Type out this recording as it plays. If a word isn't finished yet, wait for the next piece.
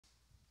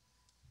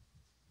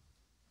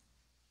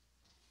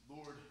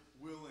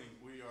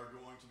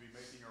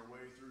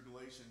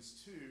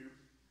Galatians 2,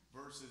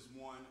 verses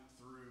 1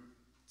 through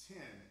 10.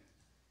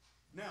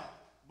 Now,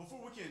 before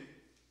we can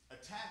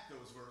attack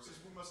those verses,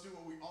 we must do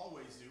what we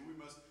always do. We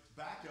must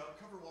back up,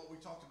 cover what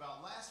we talked about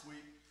last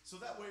week, so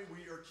that way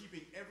we are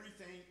keeping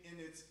everything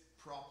in its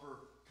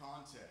proper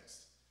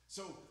context.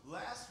 So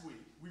last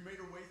week, we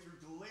made our way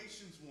through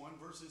Galatians 1,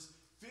 verses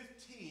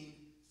 15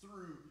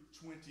 through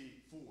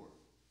 24.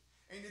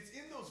 And it's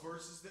in those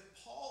verses that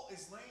Paul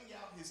is laying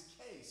out his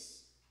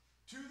case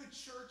to the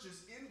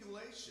churches in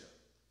Galatia.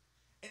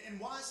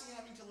 And why is he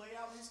having to lay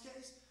out his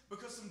case?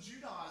 Because some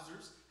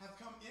Judaizers have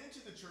come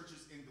into the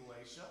churches in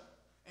Galatia,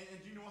 and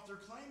do you know what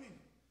they're claiming?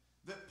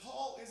 That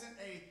Paul isn't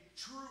a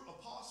true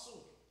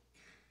apostle.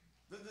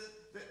 That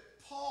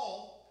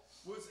Paul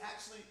was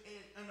actually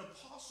an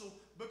apostle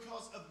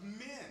because of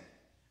men.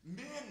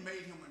 Men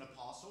made him an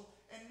apostle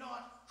and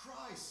not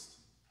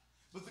Christ.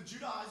 But the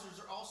Judaizers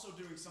are also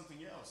doing something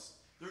else.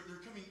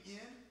 They're coming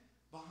in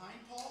behind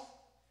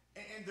Paul,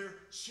 and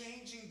they're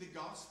changing the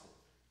gospel.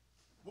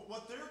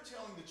 What they're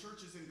telling the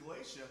churches in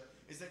Galatia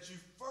is that you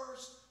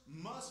first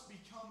must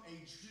become a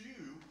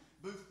Jew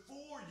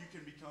before you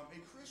can become a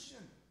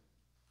Christian.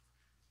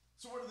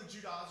 So what are the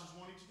Judaizers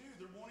wanting to do?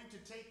 They're wanting to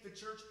take the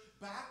church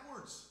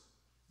backwards.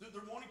 They're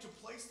wanting to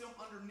place them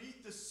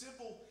underneath the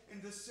civil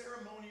and the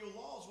ceremonial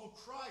laws. Well,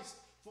 Christ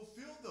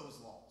fulfilled those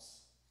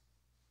laws.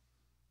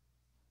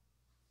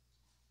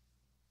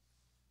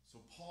 So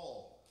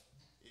Paul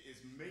is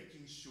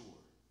making sure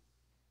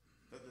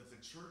that the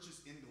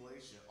churches in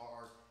Galatia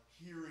are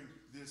hearing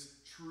this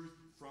truth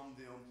from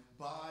them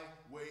by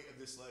way of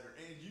this letter.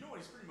 And you know what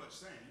he's pretty much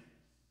saying?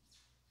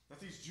 That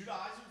these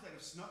Judaizers that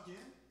have snuck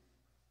in,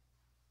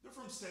 they're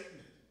from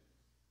Satan.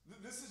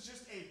 This is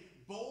just a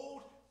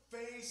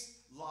bold-faced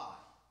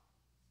lie.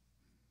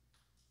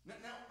 Now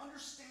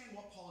understand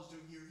what Paul is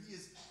doing here. He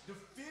is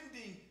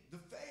defending the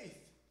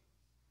faith.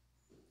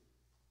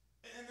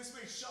 And this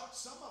may shock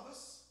some of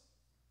us,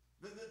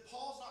 that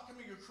Paul's not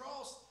coming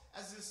across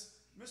as this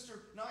Mr.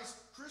 Nice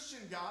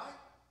Christian guy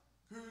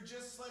who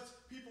just lets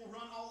people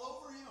run all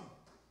over him.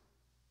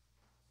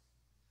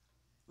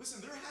 Listen,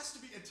 there has to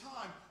be a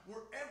time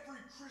where every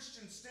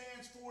Christian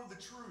stands for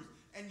the truth.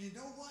 And you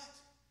know what?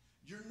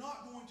 You're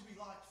not going to be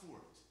liked for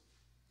it.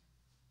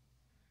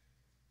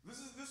 This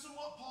is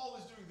what Paul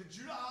is doing. The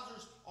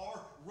Judaizers are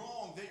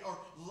wrong. They are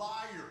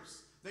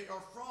liars. They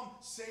are from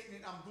Satan,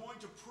 and I'm going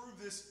to prove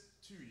this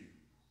to you.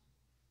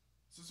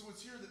 So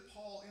it's here that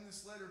Paul, in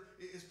this letter,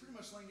 is pretty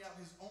much laying out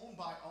his own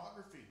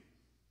biography.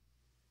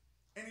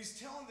 And he's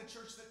telling the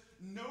church that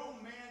no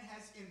man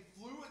has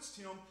influenced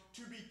him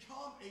to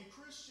become a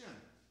Christian.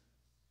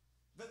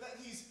 That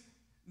he's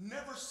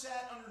never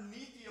sat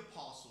underneath the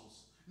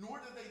apostles,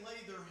 nor did they lay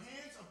their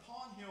hands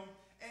upon him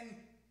and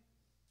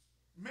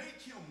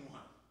make him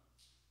one.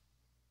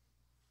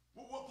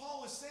 What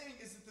Paul is saying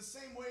is that the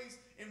same ways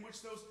in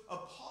which those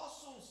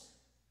apostles,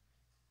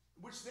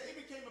 which they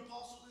became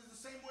apostles, is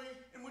the same way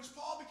in which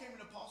Paul became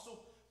an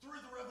apostle through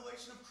the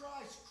revelation of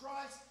Christ.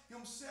 Christ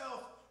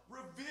himself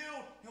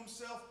revealed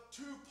himself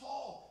to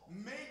Paul,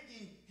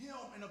 making him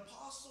an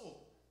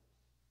apostle.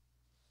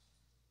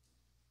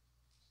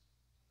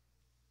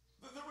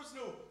 There was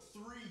no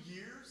 3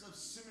 years of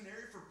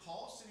seminary for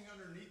Paul sitting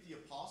underneath the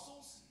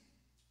apostles.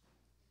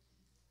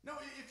 No,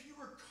 if you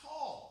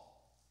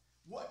recall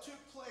what took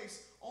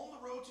place on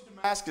the road to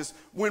Damascus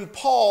when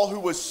Paul, who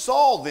was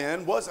Saul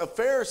then, was a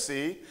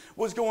Pharisee,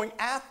 was going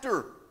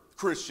after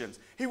Christians.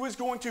 He was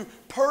going to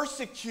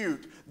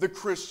persecute the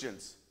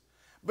Christians.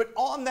 But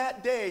on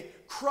that day,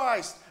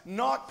 Christ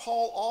knocked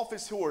Paul off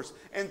his horse,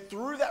 and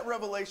through that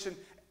revelation,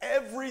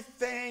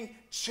 everything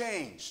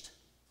changed.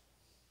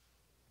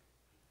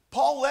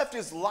 Paul left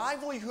his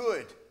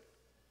livelihood.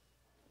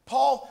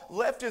 Paul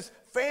left his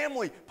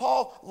family.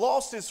 Paul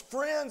lost his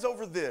friends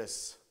over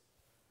this.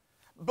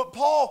 But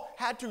Paul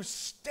had to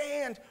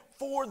stand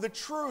for the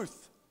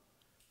truth.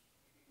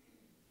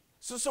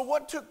 So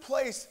what took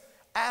place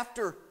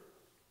after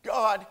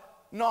God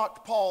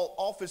knocked Paul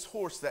off his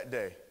horse that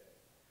day?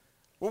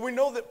 Well, we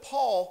know that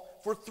Paul,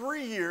 for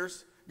 3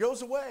 years,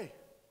 goes away.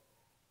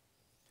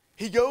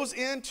 He goes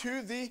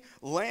into the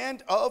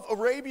land of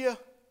Arabia.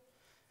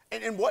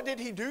 And what did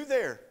he do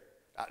there?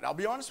 I'll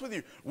be honest with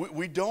you,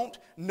 we don't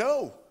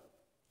know.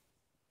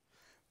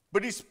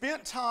 But he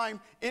spent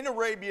time in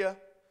Arabia,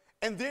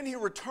 and then he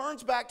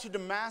returns back to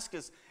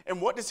Damascus.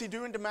 And what does he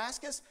do in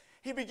Damascus?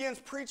 He begins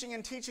preaching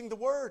and teaching the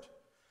word.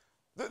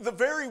 The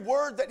very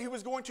word that he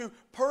was going to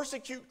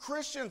persecute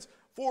Christians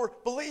for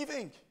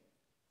believing.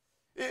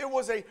 It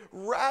was a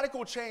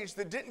radical change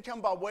that didn't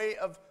come by way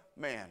of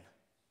man.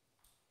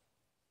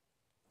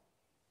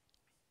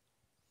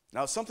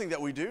 Now, something that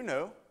we do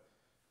know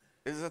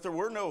is that there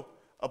were no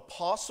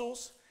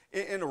apostles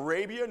in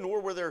Arabia,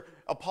 nor were there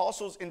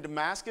apostles in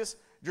Damascus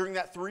during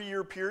that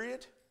 3-year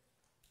period.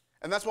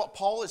 And that's what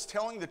Paul is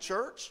telling the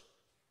church.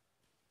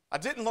 I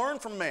didn't learn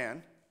from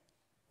man.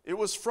 It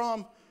was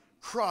from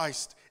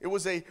Christ. It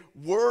was a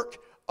work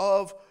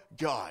of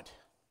God.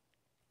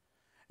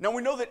 Now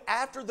we know that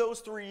after those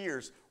 3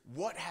 years,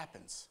 what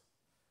happens?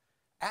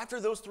 after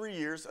those 3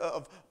 years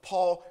of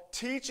Paul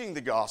teaching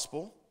the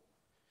gospel,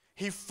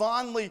 he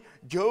finally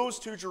goes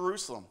to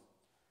Jerusalem.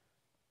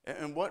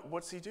 And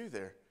what's he do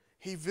there?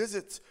 He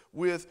visits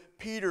with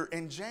Peter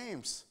and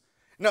James.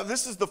 Now,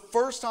 this is the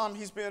first time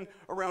he's been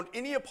around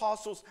any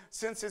apostles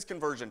since his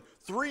conversion.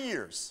 3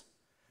 years.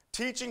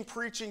 Teaching,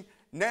 preaching.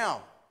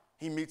 Now,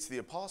 he meets the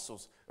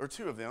apostles, or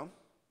 2 of them.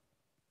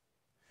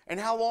 And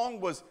how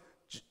long was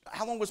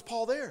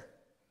Paul there?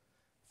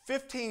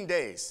 15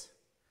 days.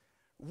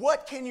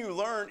 What can you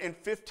learn in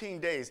 15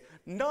 days?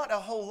 Not a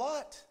whole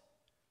lot.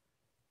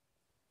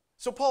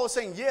 So Paul is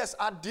saying, yes,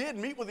 I did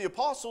meet with the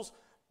apostles,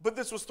 but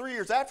this was 3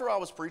 years after I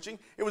was preaching.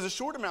 It was a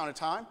short amount of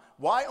time.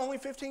 Why only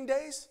 15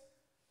 days?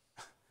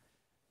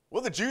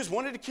 Well, the Jews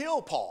wanted to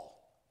kill Paul.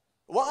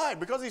 Why?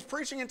 Because he's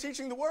preaching and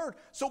teaching the word.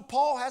 So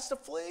Paul has to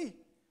flee.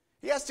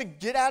 He has to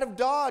get out of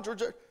Dodge, or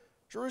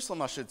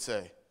Jerusalem, I should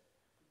say.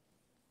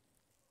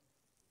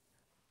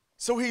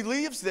 So he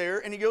leaves there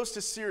and he goes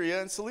to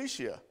Syria and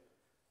Cilicia.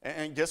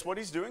 And guess what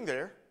he's doing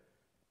there?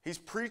 He's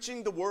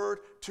preaching the word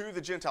to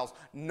the Gentiles,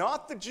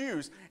 not the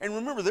Jews. And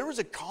remember, there was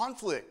a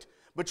conflict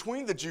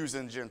between the Jews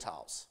and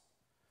Gentiles.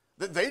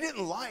 That they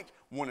didn't like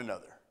one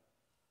another.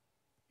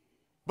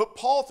 But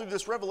Paul, through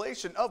this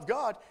revelation of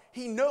God,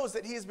 he knows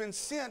that he has been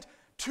sent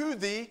to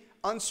the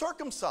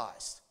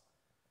uncircumcised.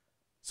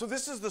 So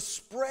this is the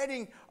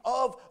spreading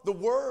of the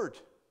word.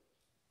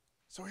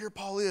 So here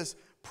Paul is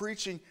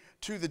preaching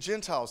to the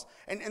Gentiles.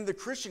 And the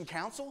Christian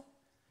council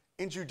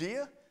in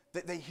Judea,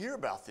 they hear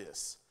about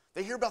this.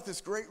 They hear about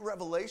this great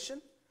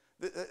revelation.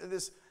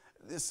 This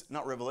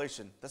not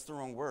revelation, that's the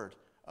wrong word.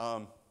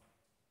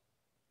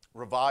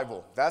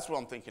 Revival, that's what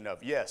I'm thinking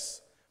of.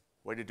 Yes.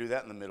 Way to do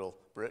that in the middle,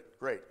 Britt.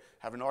 Great.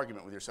 Have an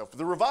argument with yourself.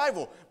 The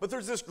revival. But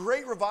there's this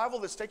great revival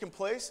that's taken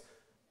place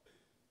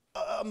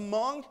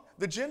among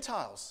the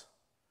Gentiles.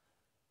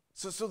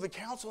 So the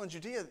council in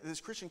Judea,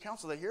 this Christian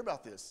council, they hear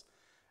about this.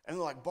 And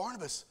they're like,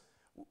 Barnabas,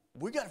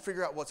 we got to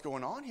figure out what's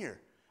going on here.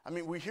 I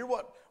mean, we hear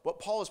what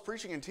Paul is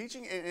preaching and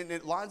teaching, and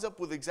it lines up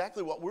with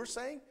exactly what we're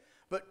saying.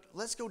 But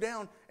let's go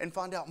down and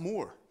find out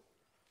more.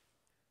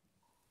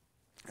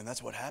 And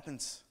that's what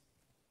happens.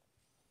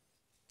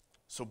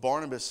 So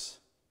Barnabas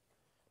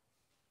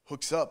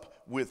hooks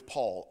up with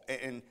Paul.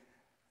 And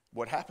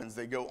what happens?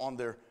 They go on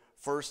their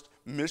first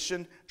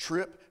mission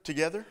trip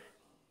together.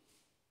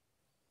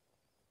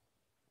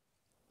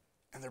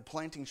 And they're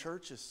planting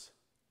churches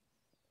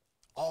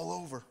all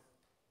over.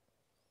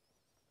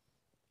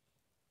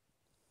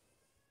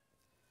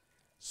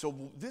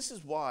 So this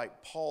is why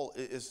Paul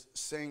is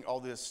saying all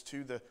this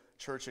to the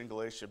church in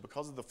Galatia,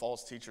 because of the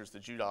false teachers, the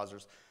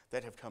Judaizers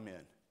that have come in.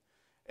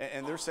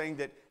 And they're saying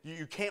that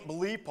you can't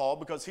believe Paul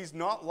because he's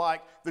not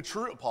like the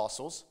true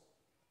apostles.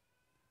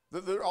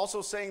 They're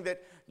also saying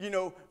that,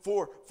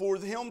 for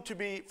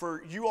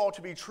you all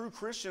to be true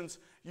Christians,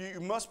 you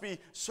must be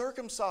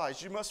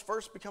circumcised. You must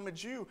first become a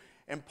Jew.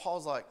 And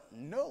Paul's like,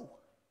 no.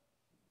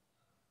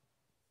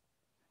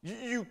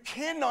 You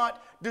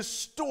cannot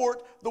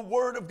distort the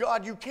word of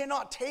God. You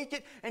cannot take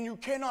it and you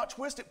cannot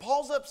twist it.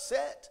 Paul's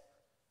upset.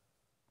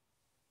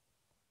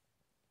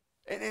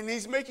 And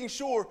he's making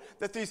sure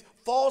that these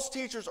false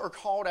teachers are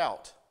called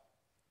out.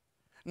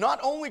 Not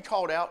only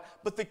called out,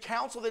 but the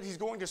council that he's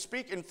going to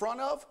speak in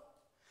front of,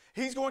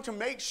 he's going to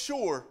make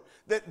sure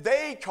that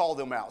they call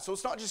them out. So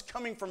it's not just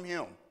coming from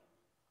him.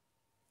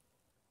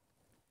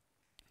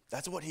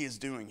 That's what he is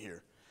doing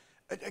here.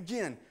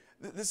 Again,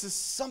 this is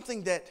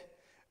something that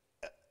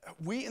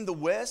we in the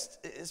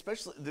West,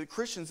 especially the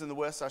Christians in the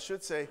West, I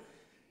should say,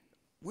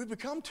 we've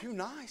become too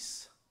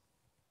nice.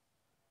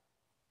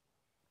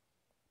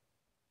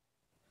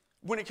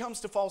 When it comes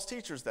to false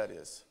teachers, that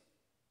is.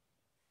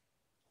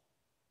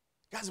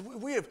 Guys,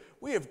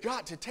 we have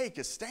got to take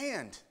a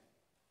stand.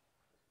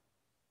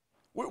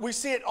 We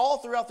see it all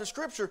throughout the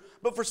Scripture,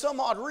 but for some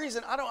odd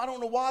reason, I don't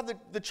know why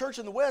the church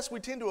in the West, we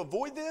tend to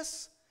avoid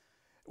this.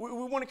 We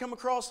want to come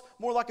across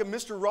more like a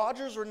Mr.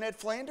 Rogers or Ned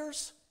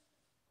Flanders.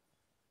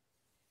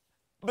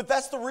 But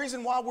that's the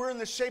reason why we're in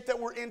the shape that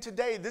we're in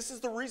today. This is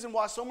the reason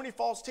why so many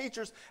false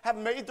teachers have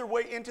made their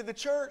way into the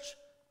church.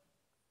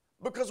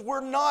 Because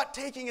we're not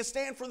taking a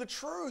stand for the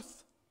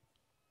truth.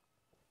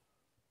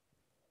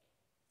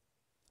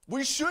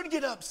 We should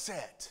get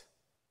upset.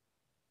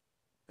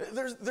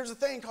 There's a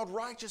thing called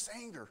righteous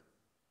anger.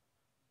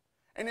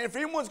 And if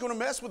anyone's going to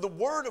mess with the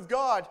Word of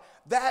God,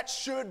 that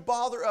should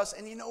bother us.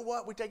 And you know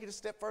what? We take it a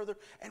step further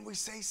and we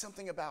say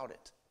something about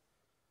it.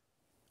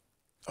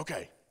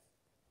 Okay.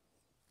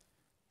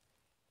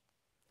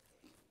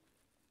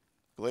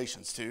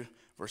 Galatians 2,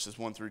 verses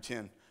 1 through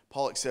 10.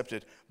 Paul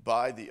accepted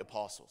by the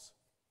apostles.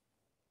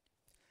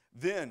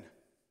 Then,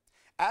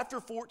 after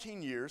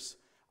 14 years,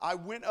 I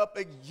went up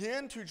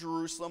again to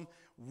Jerusalem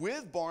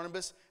with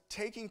Barnabas,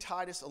 taking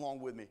Titus along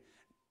with me.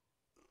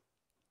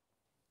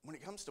 When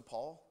it comes to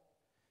Paul,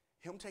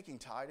 him taking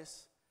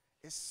Titus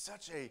is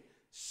such a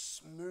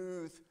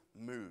smooth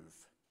move.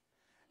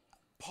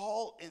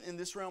 Paul, in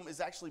this realm, is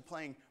actually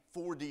playing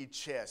 4D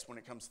chess when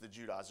it comes to the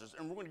Judaizers,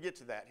 and we're going to get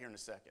to that here in a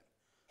second.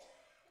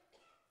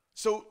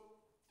 So,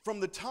 from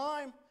the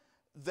time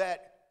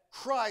that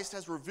Christ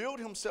has revealed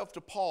himself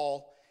to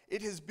Paul,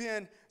 it has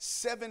been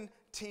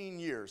 17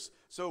 years.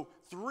 So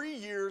 3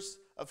 years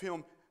of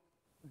him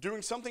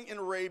doing something in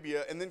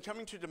Arabia and then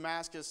coming to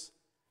Damascus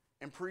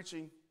and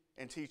preaching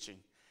and teaching.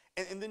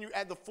 And then you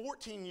add the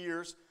 14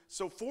 years.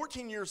 So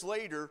 14 years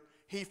later,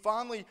 he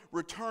finally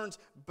returns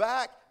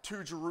back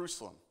to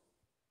Jerusalem.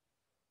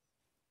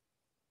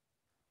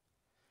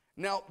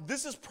 Now,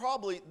 this is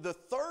probably the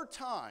third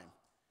time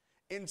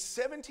in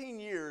 17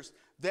 years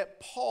that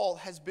Paul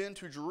has been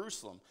to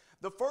Jerusalem.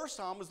 The first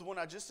time was the one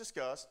I just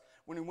discussed,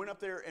 when he went up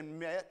there and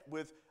met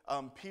with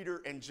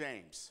Peter and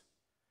James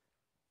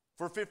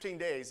for 15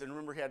 days. And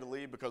remember, he had to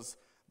leave because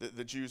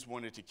the Jews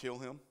wanted to kill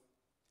him.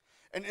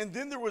 And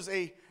then there was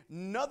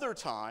another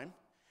time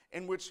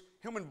in which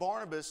him and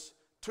Barnabas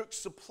took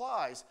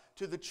supplies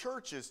to the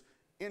churches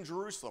in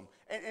Jerusalem.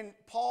 And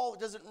Paul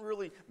doesn't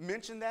really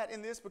mention that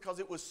in this because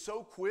it was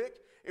so quick.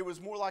 It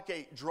was more like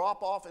a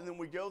drop-off and then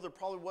we go. There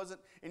probably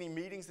wasn't any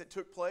meetings that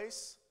took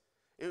place.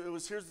 It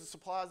was, here's the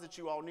supplies that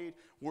you all need.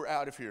 We're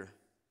out of here.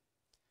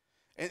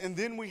 And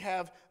then we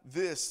have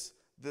this,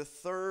 the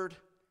third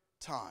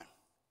time.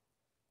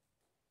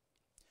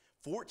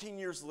 14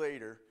 years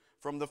later,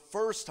 from the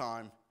first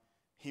time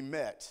he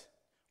met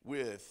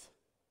with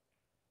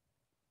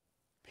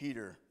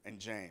Peter and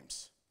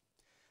James.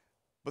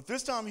 But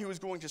this time he was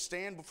going to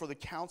stand before the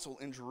council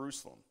in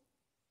Jerusalem.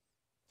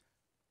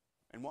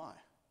 And why?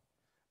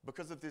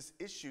 Because of this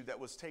issue that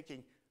was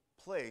taking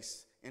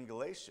place in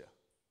Galatia.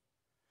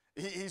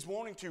 He's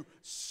wanting to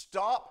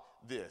stop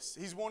this.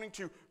 He's wanting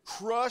to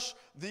crush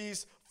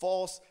these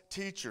false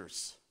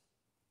teachers.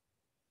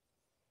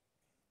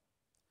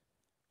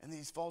 And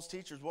these false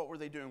teachers, what were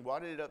they doing? Why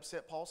did it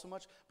upset Paul so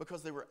much?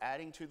 Because they were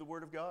adding to the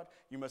Word of God.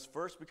 You must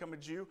first become a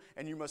Jew,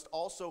 and you must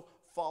also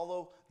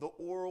follow the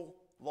oral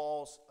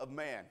laws of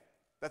man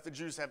that the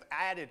Jews have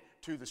added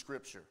to the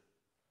Scripture.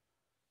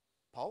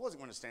 Paul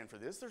wasn't going to stand for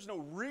this. There's no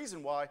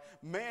reason why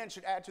man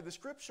should add to the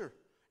Scripture.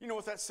 You know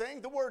what that's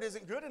saying? The Word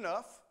isn't good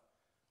enough.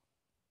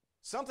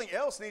 Something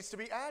else needs to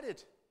be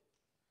added.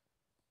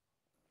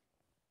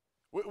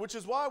 Which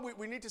is why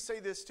we need to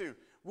say this too.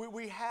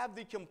 We have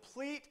the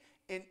complete,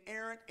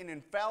 inerrant, and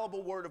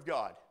infallible Word of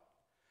God.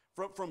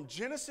 From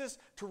Genesis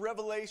to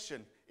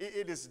Revelation,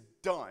 it is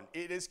done.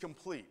 It is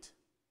complete.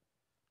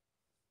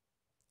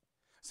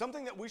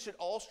 Something that we should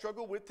all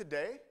struggle with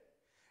today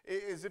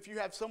is if you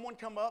have someone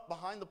come up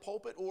behind the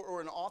pulpit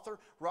or an author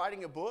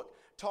writing a book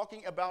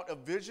talking about a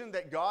vision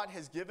that God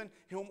has given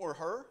him or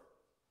her.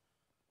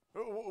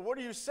 What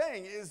are you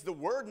saying? Is the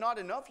Word not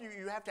enough?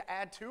 You have to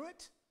add to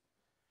it?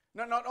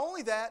 Now, not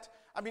only that,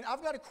 I mean,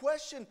 I've got to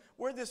question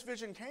where this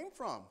vision came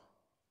from.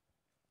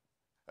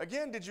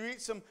 Again, did you eat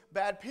some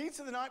bad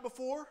pizza the night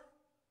before?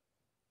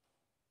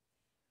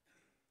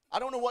 I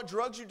don't know what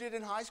drugs you did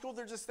in high school.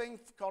 There's this thing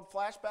called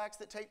flashbacks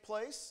that take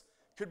place.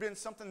 Could have been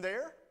something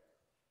there.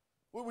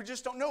 We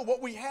just don't know.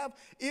 What we have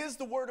is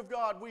the Word of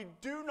God. We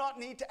do not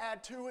need to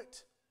add to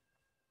it,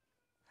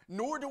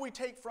 nor do we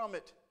take from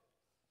it.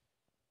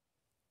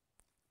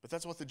 But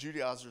that's what the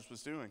Judaizers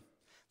was doing.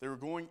 They were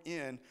going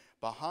in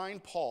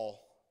behind Paul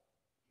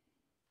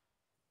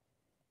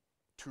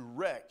to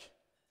wreck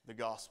the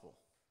gospel.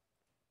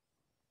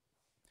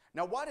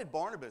 Now, why is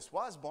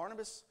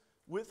Barnabas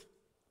with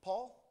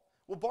Paul?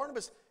 Well,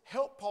 Barnabas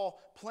helped Paul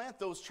plant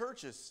those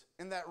churches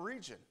in that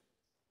region.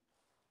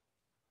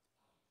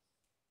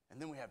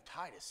 And then we have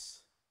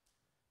Titus.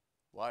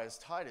 Why is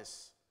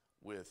Titus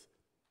with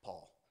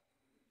Paul?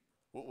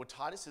 Well,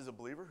 Titus is a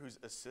believer who's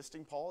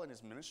assisting Paul in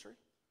his ministry.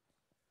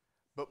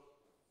 But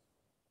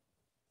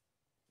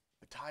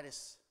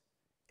Titus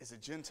is a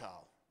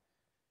Gentile.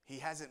 He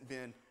hasn't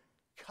been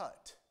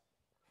cut.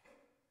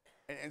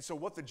 And so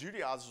what the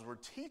Judaizers were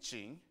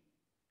teaching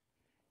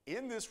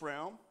in this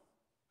realm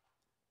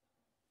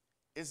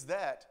is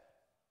that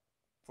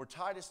for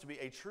Titus to be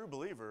a true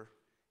believer,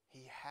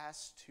 he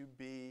has to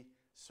be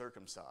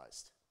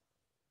circumcised.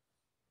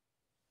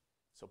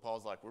 So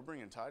Paul's like, we're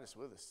bringing Titus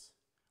with us.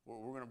 We're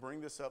going to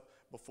bring this up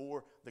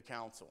before the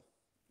council.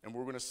 And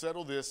we're going to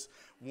settle this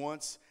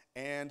once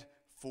and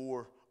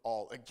for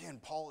all. Again,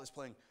 Paul is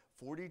playing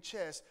 4D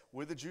chess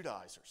with the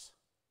Judaizers.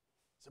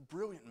 He's a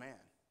brilliant man.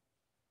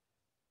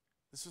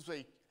 This was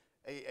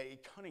a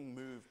cunning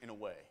move in a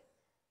way.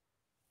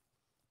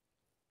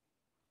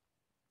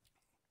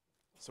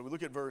 So we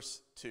look at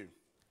verse 2.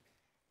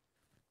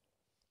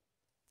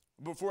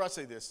 Before I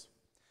say this,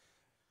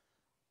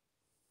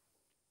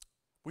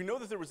 we know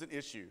that there was an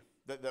issue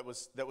that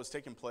was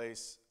taking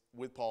place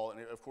with Paul,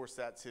 and of course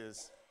that's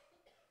his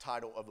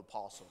title of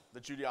apostle. The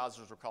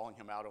Judaizers were calling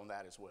him out on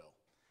that as well,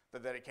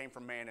 that it came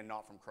from man and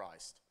not from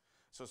Christ.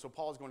 So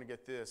Paul is going to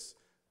get this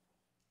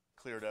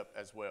cleared up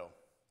as well.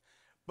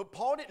 But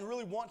Paul didn't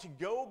really want to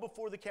go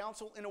before the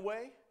council in a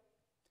way.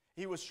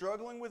 He was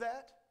struggling with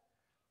that.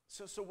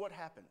 So what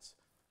happens?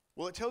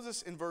 Well, it tells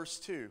us in verse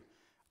 2,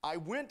 I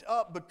went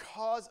up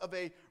because of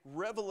a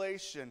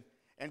revelation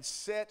and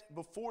set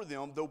before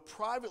them, though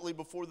privately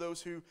before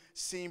those who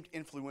seemed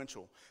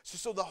influential.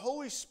 So the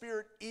Holy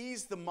Spirit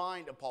eased the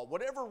mind of Paul.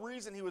 Whatever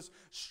reason he was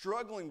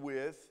struggling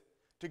with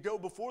to go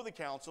before the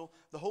council,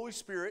 the Holy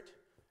Spirit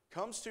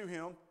comes to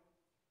him, and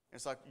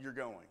it's like, you're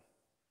going.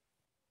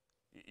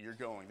 You're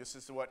going. This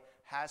is what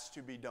has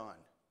to be done.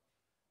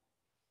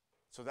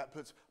 So that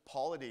puts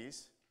Paul at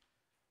ease.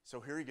 So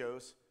here he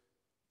goes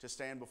to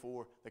stand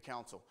before the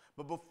council.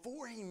 But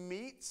before he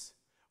meets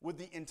with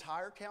the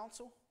entire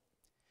council,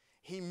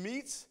 he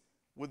meets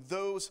with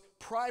those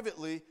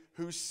privately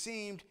who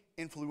seemed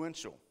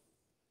influential.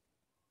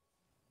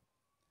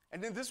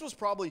 And then this was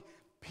probably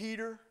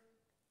Peter,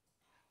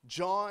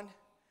 John,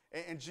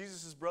 and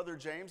Jesus' brother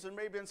James. There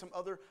may have been some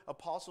other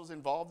apostles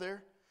involved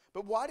there.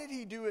 But why did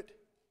he do it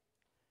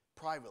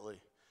privately?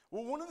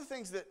 Well, one of the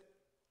things that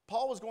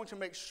Paul was going to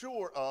make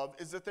sure of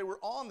is that they were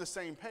on the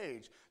same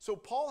page. So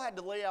Paul had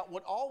to lay out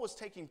what all was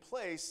taking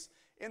place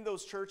in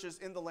those churches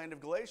in the land of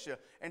Galatia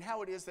and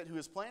how it is that he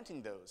was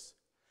planting those.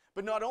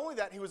 But not only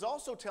that, he was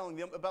also telling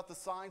them about the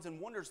signs and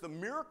wonders, the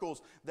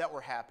miracles that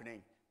were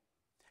happening.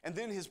 And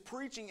then his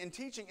preaching and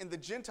teaching and the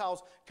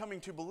Gentiles coming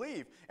to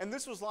believe. And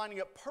this was lining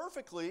up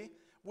perfectly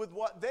with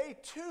what they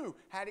too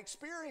had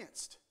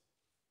experienced.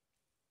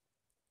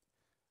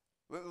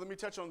 Let me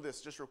touch on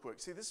this just real quick.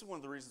 See, this is one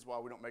of the reasons why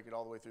we don't make it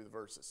all the way through the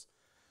verses.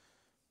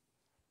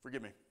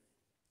 Forgive me.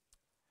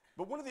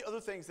 But one of the other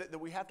things that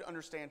we have to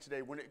understand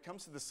today when it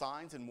comes to the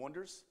signs and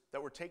wonders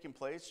that were taking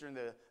place during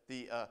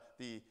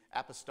the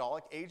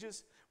apostolic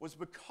ages was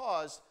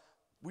because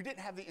we didn't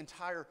have the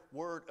entire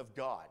Word of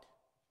God.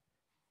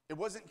 It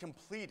wasn't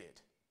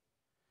completed.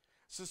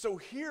 So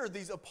here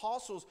these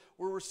apostles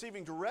were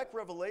receiving direct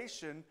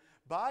revelation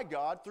by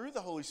God through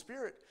the Holy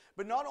Spirit.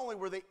 But not only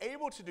were they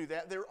able to do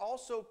that, they were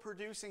also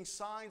producing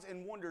signs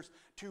and wonders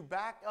to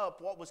back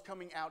up what was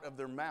coming out of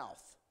their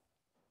mouth.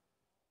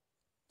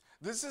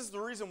 This is the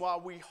reason why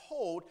we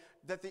hold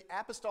that the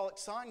apostolic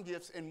sign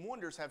gifts and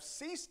wonders have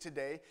ceased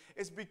today,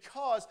 is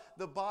because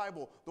the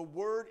Bible, the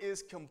Word,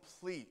 is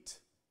complete.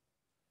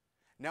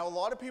 Now, a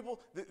lot of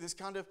people, this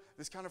kind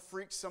of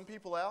freaks some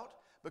people out,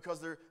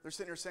 because they're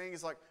sitting there saying,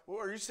 it's like, well,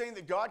 are you saying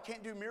that God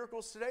can't do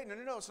miracles today?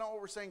 No, it's not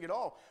what we're saying at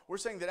all. We're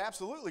saying that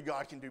absolutely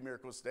God can do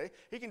miracles today.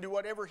 He can do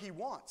whatever He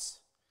wants.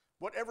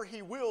 Whatever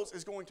He wills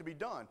is going to be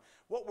done.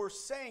 What we're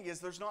saying is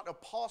there's not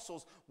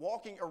apostles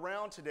walking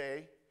around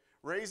today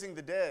raising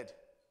the dead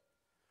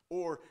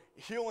or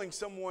healing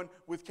someone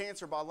with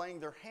cancer by laying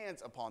their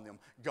hands upon them.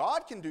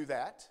 God can do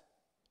that.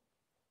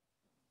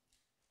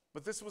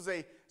 But this was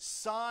a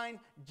sign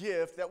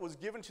gift that was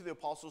given to the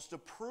apostles to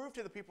prove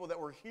to the people that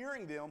were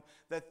hearing them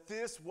that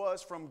this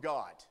was from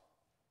God.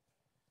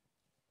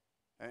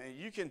 And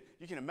you can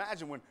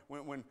imagine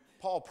when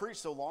Paul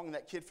preached so long and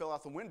that kid fell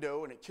out the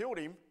window and it killed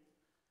him.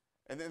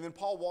 And then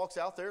Paul walks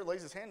out there,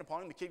 lays his hand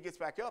upon him, the kid gets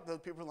back up. The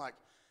people are like,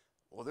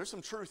 well, there's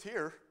some truth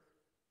here.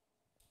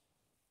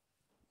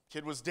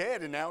 Kid was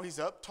dead and now he's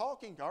up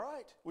talking. All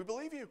right, we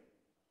believe you.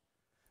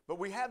 But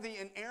we have the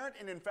inerrant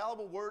and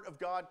infallible Word of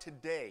God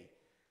today.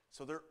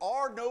 So there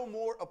are no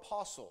more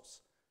apostles.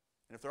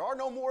 And if there are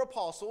no more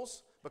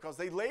apostles, because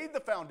they laid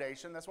the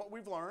foundation, that's what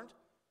we've learned.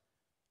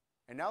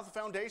 And now the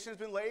foundation has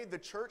been laid, the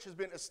church has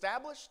been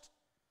established.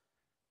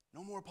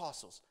 No more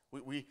apostles.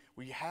 We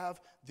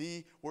have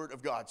the Word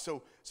of God.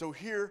 So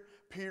here,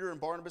 Peter and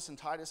Barnabas and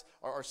Titus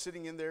are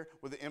sitting in there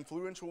with the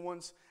influential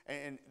ones,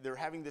 and they're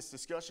having this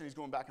discussion. He's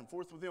going back and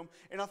forth with them.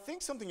 And I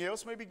think something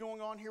else may be going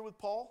on here with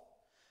Paul.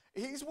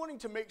 He's wanting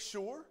to make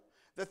sure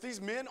that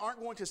these men aren't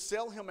going to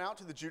sell him out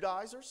to the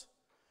Judaizers.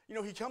 You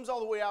know, he comes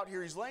all the way out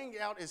here. He's laying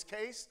out his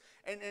case.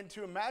 And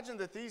to imagine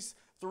that these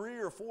 3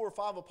 or 4 or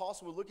 5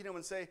 apostles would look at him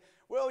and say,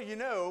 well, you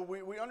know,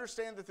 we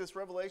understand that this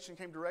revelation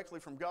came directly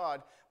from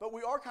God, but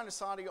we are kind of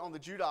siding on the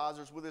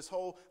Judaizers with this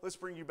whole, let's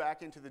bring you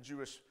back into the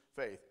Jewish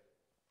faith.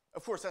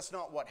 Of course, that's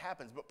not what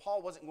happens, but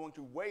Paul wasn't going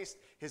to waste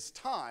his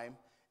time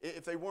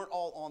if they weren't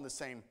all on the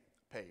same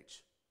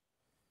page.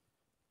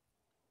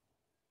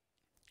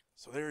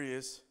 So there he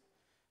is.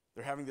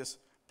 They're having this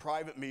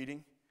private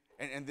meeting.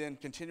 And then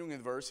continuing in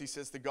the verse, he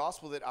says, the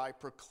gospel that I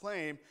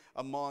proclaim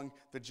among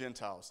the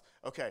Gentiles.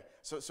 Okay,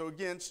 so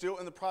again, still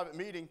in the private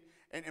meeting,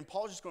 and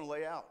Paul's just going to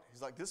lay out.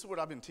 He's like, this is what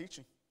I've been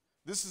teaching.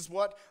 This is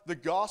what the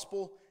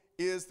gospel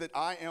is that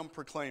I am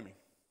proclaiming.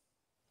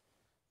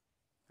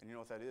 And you know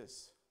what that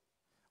is?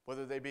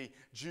 Whether they be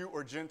Jew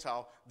or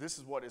Gentile, this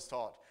is what is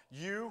taught.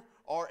 You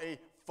are a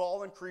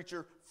fallen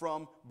creature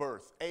from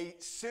birth, a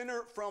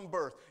sinner from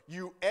birth.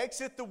 You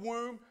exit the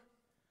womb,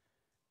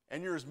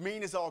 and you're as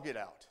mean as all get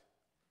out.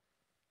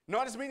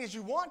 Not as mean as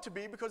you want to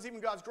be, because even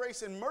God's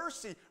grace and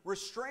mercy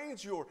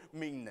restrains your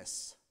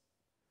meanness.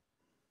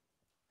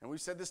 And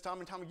we've said this time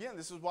and time again.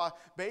 This is why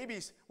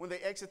babies, when they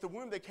exit the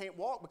womb, they can't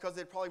walk, because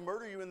they'd probably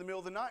murder you in the middle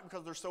of the night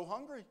because they're so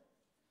hungry.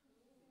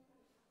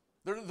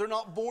 They're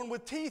not born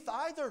with teeth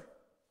either.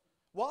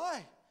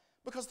 Why?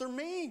 Because they're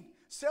mean,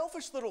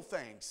 selfish little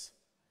things.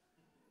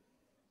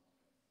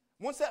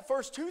 Once that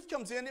first tooth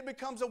comes in, it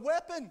becomes a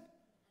weapon.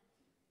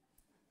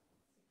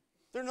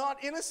 They're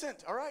not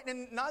innocent, all right?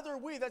 And neither are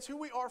we. That's who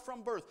we are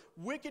from birth.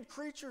 Wicked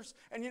creatures.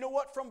 And you know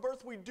what? From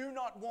birth, we do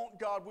not want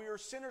God. We are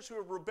sinners who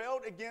have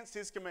rebelled against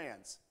His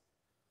commands.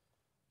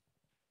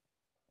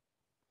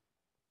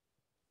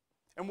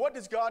 And what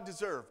does God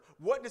deserve?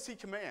 What does he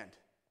command?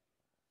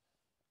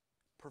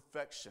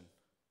 Perfection.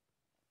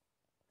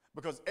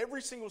 Because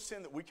every single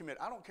sin that we commit,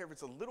 I don't care if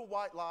it's a little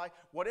white lie,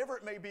 whatever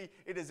it may be,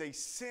 it is a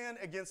sin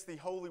against the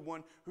Holy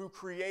One who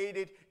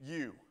created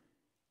you.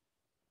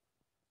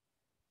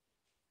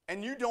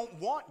 And you don't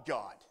want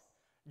God.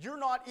 You're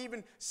not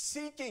even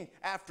seeking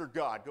after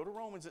God. Go to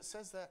Romans, it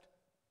says that.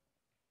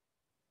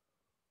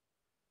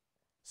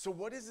 So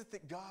what is it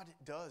that God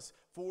does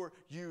for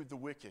you, the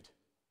wicked?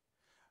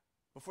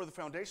 Before the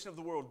foundation of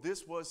the world,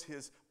 this was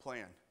his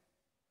plan.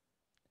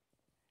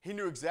 He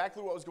knew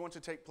exactly what was going to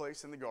take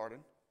place in the garden.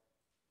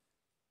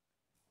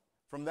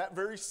 From that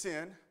very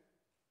sin,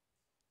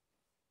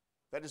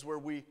 that is where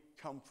we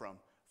come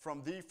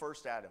from the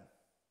first Adam.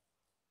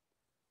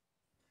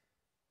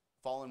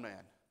 Fallen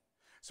man.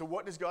 So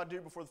what does God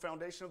do before the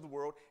foundation of the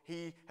world?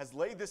 He has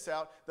laid this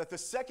out that the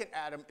second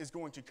Adam is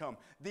going to come.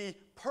 The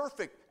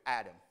perfect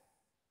Adam.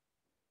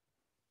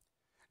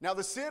 Now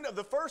the sin of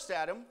the first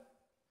Adam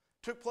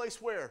took place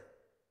where?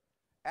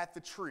 At the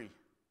tree.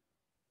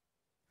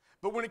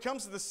 But when it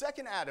comes to the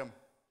second Adam,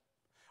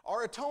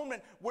 our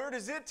atonement, where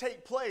does it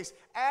take place?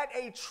 At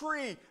a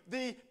tree,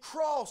 the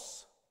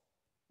cross.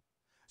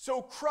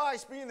 So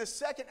Christ being the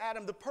second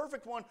Adam, the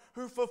perfect one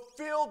who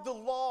fulfilled the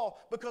law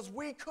because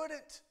we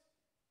couldn't.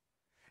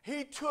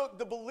 He took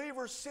the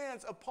believer's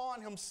sins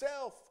upon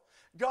himself.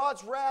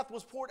 God's wrath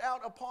was poured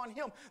out upon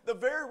him. The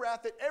very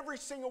wrath that every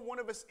single one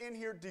of us in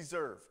here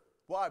deserve.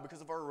 Why?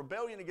 Because of our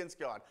rebellion against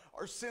God,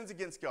 our sins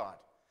against God.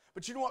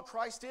 But you know what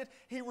Christ did?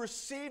 He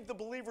received the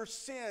believer's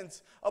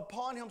sins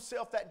upon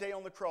himself that day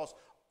on the cross.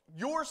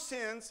 Your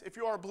sins, if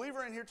you are a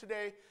believer in here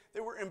today, they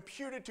were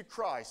imputed to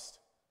Christ.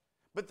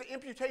 But the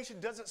imputation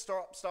doesn't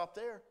stop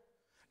there.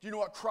 Do you know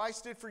what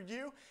Christ did for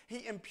you?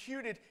 He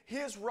imputed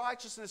his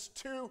righteousness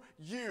to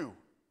you.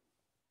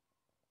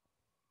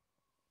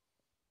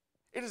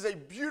 It is a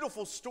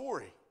beautiful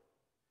story.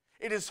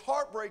 It is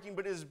heartbreaking,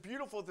 but it is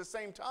beautiful at the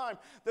same time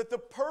that the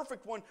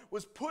perfect one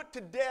was put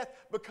to death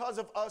because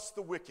of us,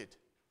 the wicked.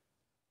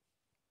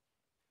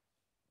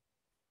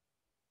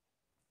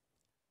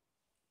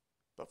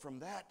 But from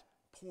that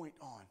point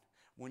on,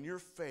 when your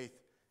faith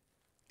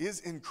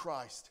is in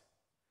Christ,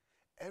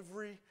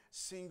 every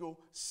single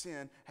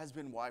sin has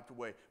been wiped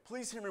away.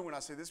 Please hear me when I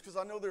say this, because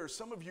I know there are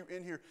some of you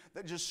in here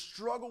that just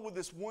struggle with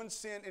this one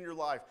sin in your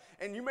life.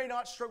 And you may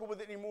not struggle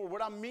with it anymore.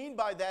 What I mean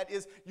by that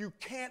is you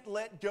can't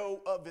let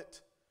go of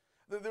it.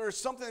 There is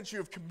something that you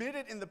have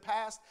committed in the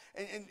past,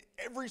 and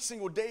every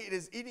single day it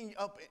is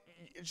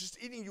it's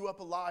just eating you up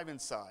alive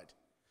inside.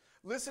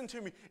 Listen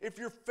to me. If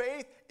your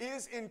faith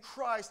is in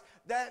Christ,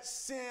 that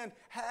sin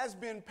has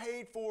been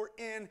paid for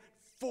in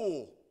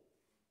full.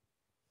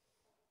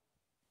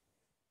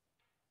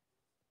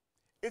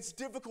 It's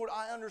difficult,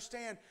 I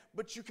understand,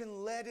 but you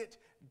can let it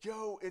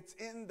go. It's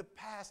in the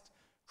past.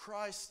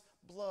 Christ's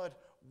blood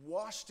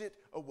washed it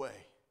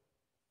away.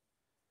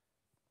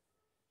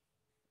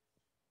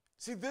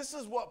 See, this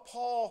is what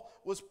Paul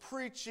was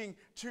preaching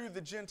to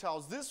the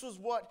Gentiles. This was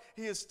what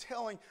he is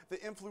telling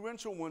the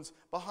influential ones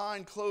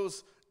behind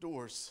closed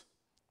doors.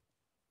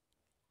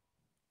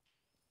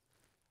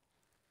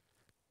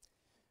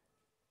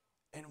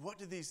 And what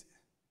do these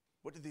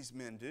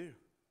men do?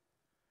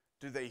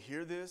 Do they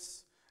hear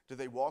this? Do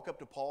they walk up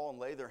to Paul and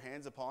lay their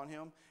hands upon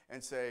him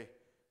and say,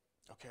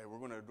 okay, we're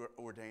going to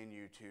ordain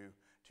you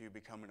to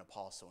become an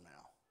apostle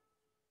now?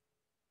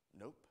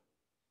 Nope.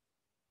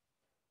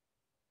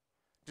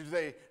 Do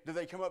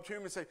they come up to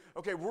him and say,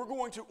 okay, we're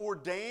going to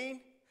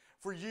ordain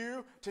for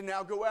you to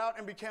now go out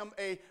and become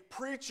a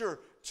preacher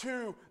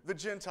to the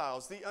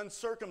Gentiles, the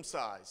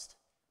uncircumcised?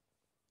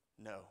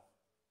 No.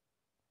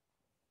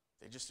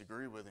 They just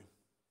agree with him.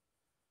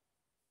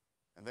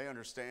 And they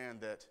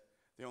understand that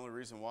the only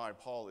reason why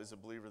Paul is a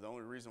believer, the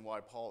only reason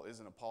why Paul is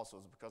an apostle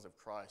is because of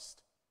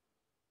Christ.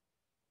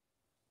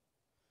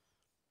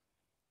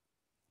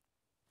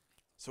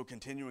 So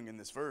continuing in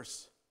this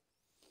verse,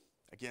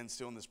 again,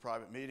 still in this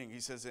private meeting, he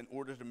says, in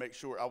order to make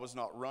sure I was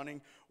not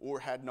running or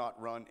had not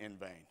run in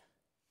vain.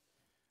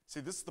 See,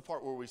 this is the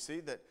part where we see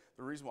that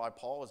the reason why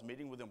Paul is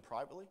meeting with them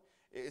privately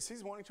is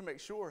he's wanting to make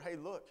sure, hey,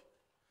 look,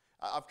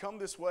 I've come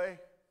this way.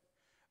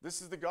 This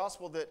is the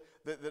gospel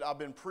that I've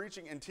been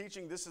preaching and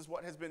teaching. This is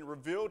what has been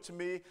revealed to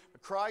me,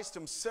 Christ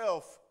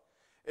himself.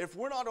 If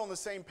we're not on the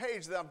same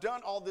page, then I've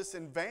done all this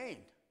in vain.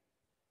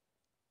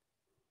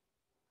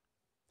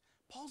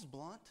 Paul's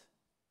blunt.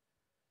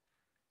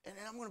 And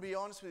I'm going to be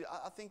honest with you,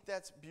 I think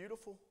that's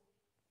beautiful.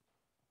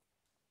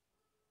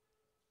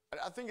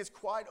 I think it's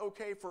quite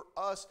okay for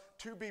us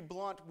to be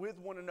blunt with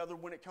one another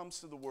when it comes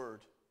to the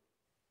word.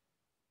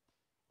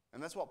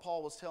 And that's what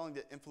Paul was telling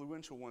the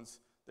influential ones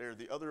there,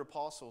 the other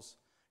apostles.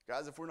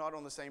 Guys, if we're not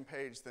on the same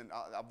page, then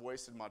I've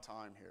wasted my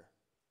time here.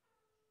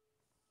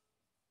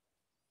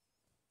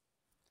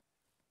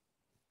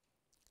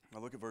 Now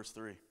look at verse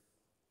 3.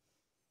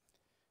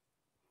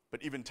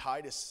 But even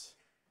Titus,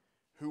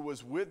 who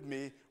was with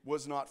me,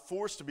 was not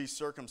forced to be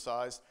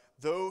circumcised,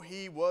 though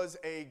he was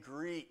a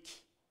Greek.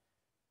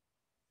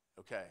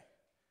 Okay,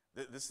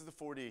 this is the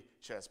 4D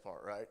chess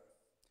part, right?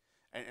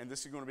 And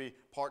this is going to be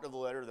part of the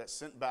letter that's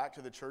sent back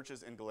to the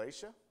churches in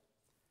Galatia.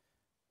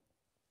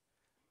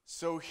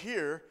 So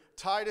here,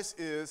 Titus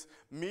is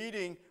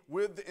meeting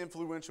with the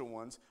influential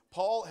ones.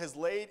 Paul has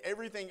laid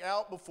everything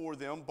out before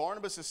them.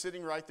 Barnabas is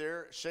sitting right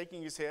there,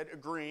 shaking his head,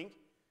 agreeing.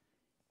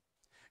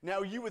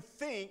 Now, you would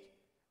think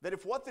that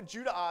if what the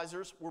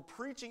Judaizers were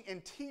preaching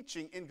and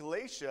teaching in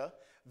Galatia,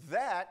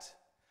 that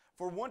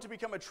for one to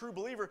become a true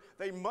believer,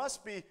 they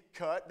must be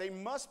cut, they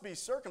must be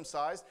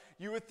circumcised.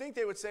 You would think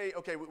they would say,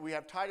 okay, we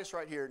have Titus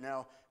right here.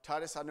 Now,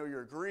 Titus, I know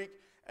you're a Greek,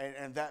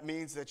 and that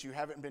means that you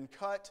haven't been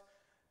cut.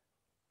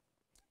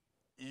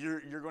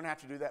 You're going to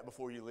have to do that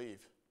before you leave.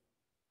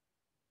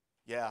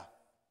 Yeah.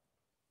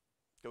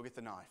 Go get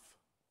the knife.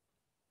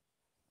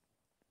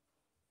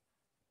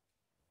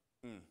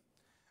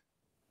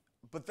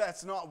 But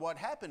that's not what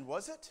happened,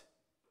 was it?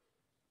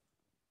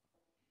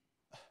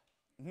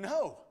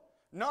 No,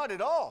 not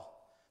at all.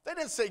 They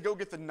didn't say go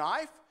get the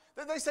knife.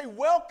 They say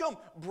welcome,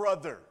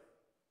 brother.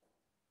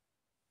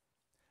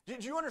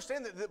 Did you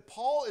understand that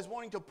Paul is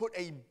wanting to put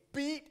a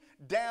beat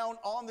down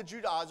on the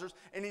Judaizers,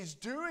 and he's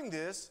doing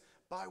this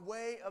by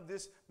way of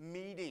this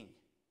meeting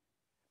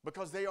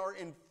because they are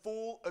in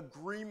full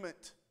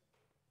agreement.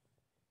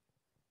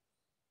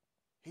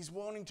 He's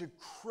wanting to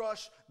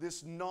crush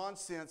this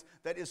nonsense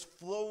that is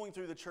flowing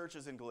through the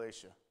churches in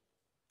Galatia.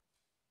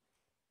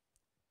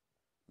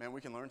 Man,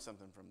 we can learn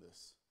something from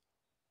this.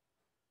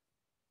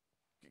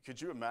 Could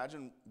you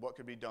imagine what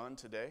could be done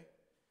today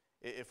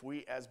if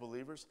we as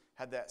believers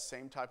had that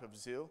same type of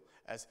zeal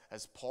as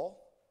Paul?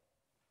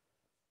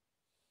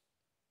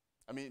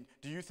 I mean,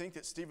 do you think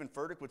that Stephen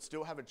Furtick would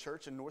still have a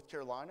church in North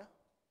Carolina?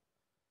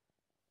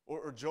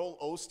 Or Joel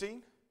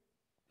Osteen?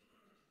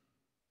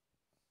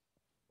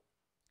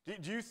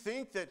 Do you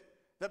think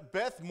that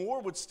Beth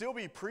Moore would still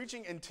be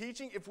preaching and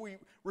teaching if we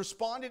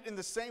responded in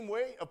the same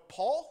way of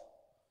Paul?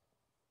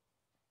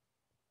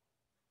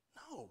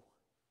 No.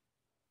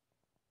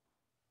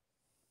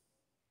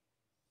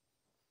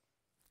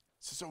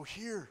 So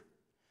here,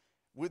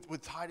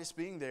 with Titus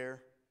being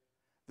there,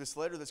 this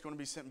letter that's going to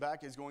be sent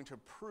back is going to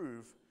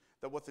prove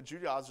that what the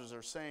Judaizers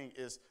are saying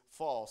is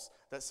false,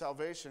 that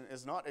salvation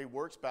is not a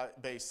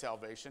works-based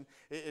salvation.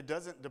 It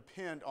doesn't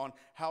depend on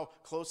how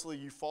closely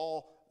you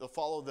follow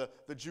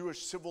the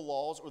Jewish civil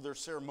laws or their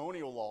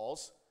ceremonial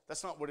laws.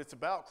 That's not what it's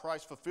about.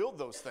 Christ fulfilled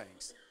those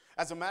things.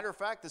 As a matter of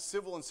fact, the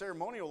civil and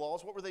ceremonial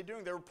laws, what were they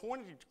doing? They were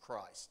pointing to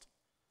Christ,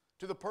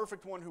 to the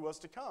perfect one who was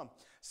to come.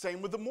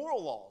 Same with the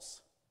moral laws.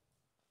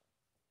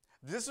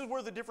 This is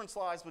where the difference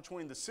lies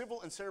between the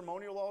civil and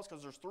ceremonial laws,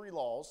 because there's 3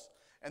 laws,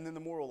 and then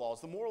the moral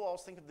laws. The moral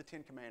laws, think of the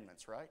 10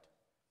 Commandments, right?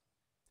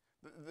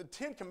 The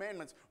 10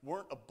 Commandments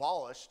weren't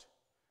abolished.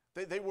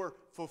 They were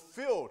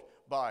fulfilled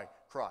by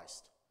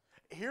Christ.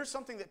 Here's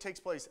something that takes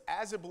place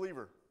as a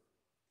believer.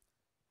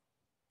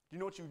 Do you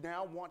know what you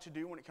now want to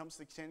do when it comes to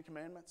the 10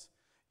 Commandments?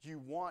 You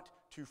want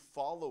to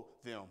follow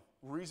them.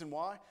 Reason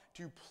why?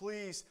 To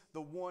please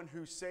the one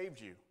who saved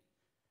you.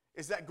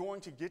 Is that going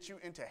to get you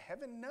into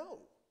heaven? No.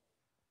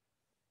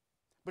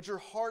 But your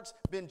heart's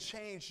been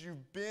changed.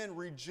 You've been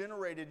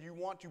regenerated. You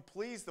want to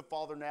please the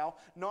Father now,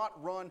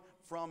 not run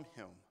from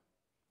Him.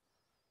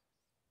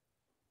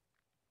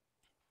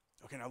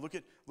 Okay, now look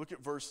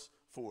at verse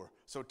 4.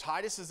 So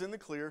Titus is in the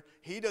clear.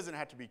 He doesn't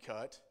have to be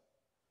cut.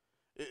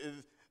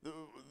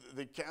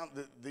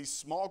 These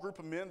small group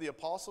of men, the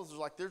apostles, are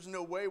like, there's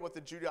no way what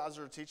the Judaizers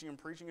are teaching and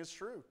preaching is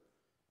true.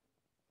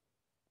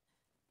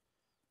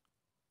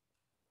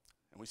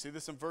 And we see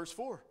this in verse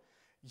 4.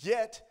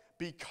 Yet,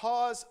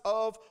 because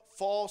of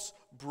false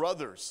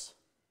brothers.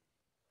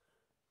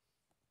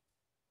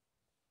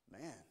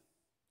 Man.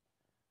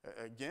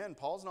 Again,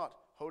 Paul's not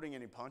holding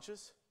any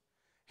punches.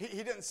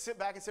 He didn't sit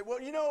back and say,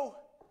 well, you know,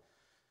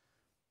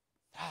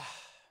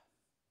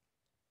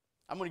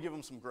 I'm going to give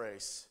them some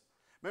grace.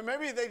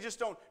 Maybe they just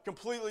don't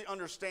completely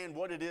understand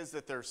what it is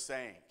that they're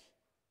saying.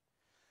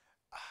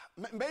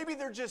 Maybe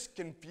they're just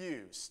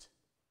confused.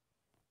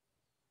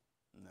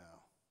 No.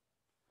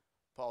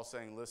 Paul's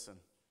saying, listen,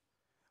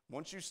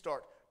 once you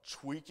start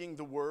tweaking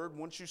the word,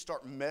 once you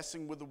start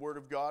messing with the word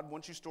of God,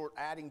 once you start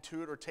adding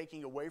to it or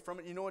taking away from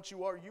it, you know what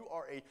you are? You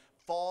are a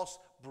false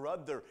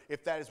brother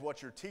if that is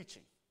what you're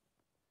teaching.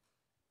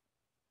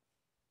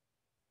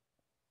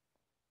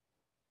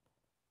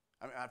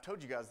 I mean, I've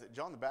told you guys that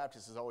John the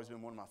Baptist has always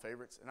been one of my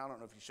favorites, and I don't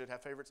know if you should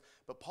have favorites,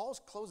 but Paul's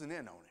closing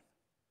in on him.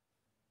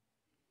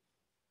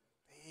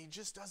 He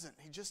just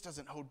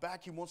doesn't hold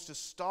back. He wants to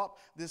stop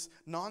this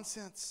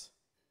nonsense.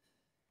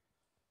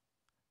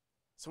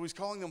 So he's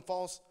calling them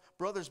false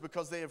brothers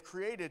because they have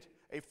created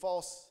a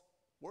false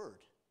word.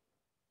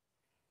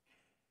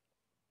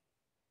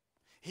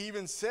 He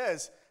even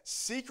says,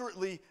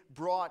 secretly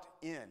brought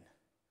in.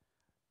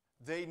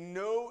 They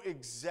know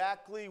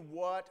exactly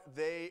what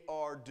they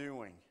are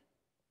doing.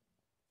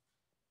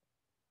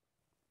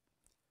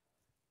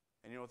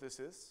 And you know what this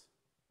is?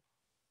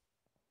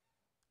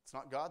 It's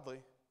not godly.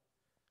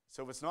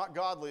 So if it's not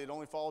godly, it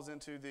only falls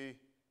into the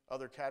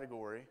other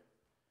category,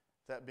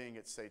 that being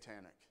it's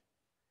satanic.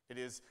 It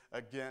is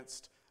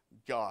against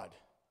God.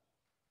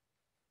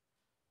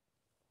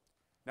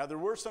 Now, there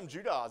were some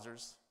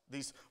Judaizers,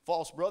 these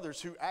false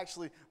brothers, who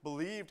actually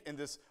believed in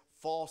this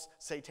false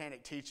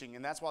satanic teaching,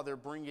 and that's why they're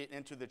bringing it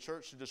into the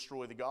church to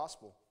destroy the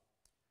gospel.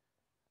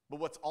 But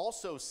what's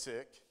also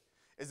sick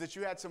is that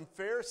you had some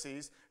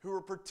Pharisees who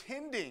were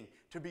pretending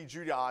to be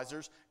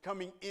Judaizers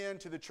coming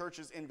into the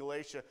churches in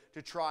Galatia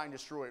to try and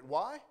destroy it.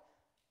 Why?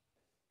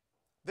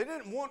 They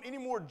didn't want any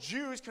more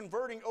Jews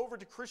converting over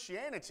to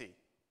Christianity.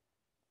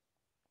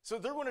 So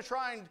they're going to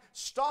try and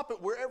stop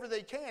it wherever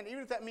they can, even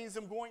if that means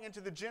them going into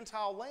the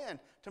Gentile land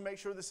to make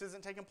sure this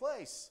isn't taking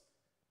place.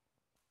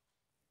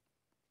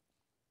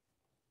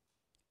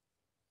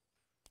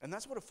 And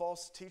that's what a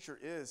false teacher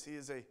is.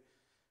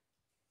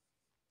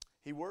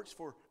 He works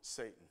for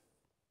Satan.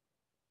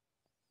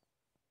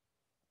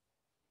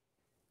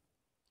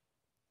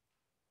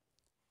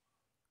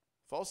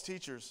 False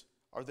teachers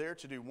are there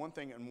to do one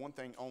thing and one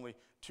thing only,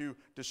 to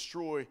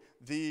destroy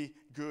the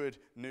good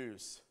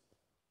news.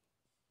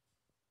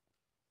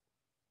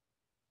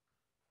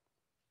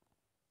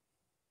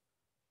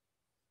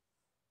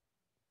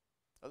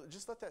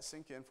 Just let that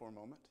sink in for a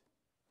moment.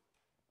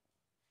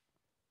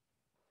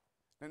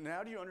 And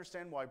now do you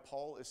understand why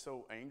Paul is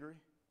so angry?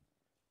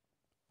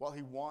 While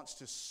he wants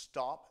to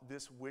stop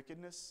this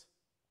wickedness?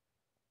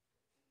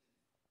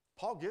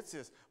 Paul gets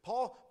this.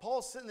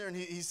 Paul's sitting there and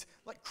he's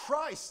like,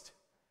 Christ,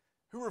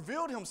 who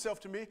revealed himself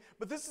to me,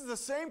 but this is the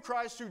same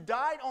Christ who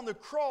died on the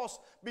cross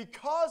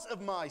because of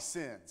my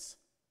sins.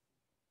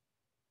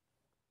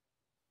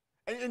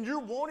 And you're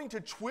wanting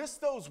to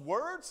twist those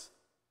words?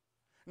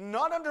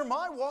 Not under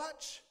my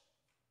watch.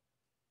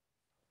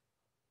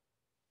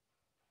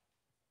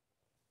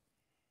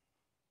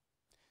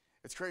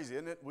 It's crazy,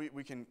 isn't it?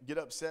 We can get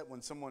upset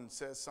when someone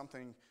says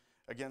something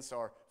against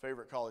our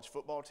favorite college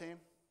football team.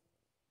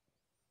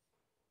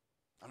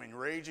 I mean,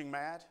 raging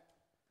mad.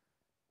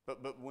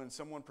 But when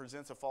someone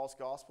presents a false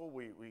gospel,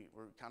 we're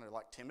kind of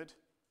like timid.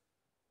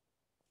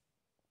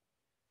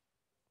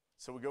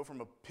 So we go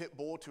from a pit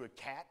bull to a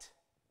cat.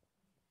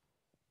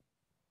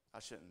 I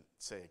shouldn't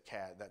say a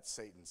cat. That's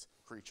Satan's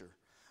creature.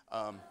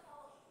 I'm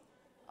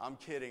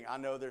kidding. I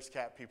know there's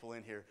cat people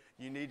in here.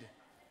 You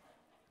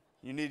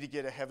need to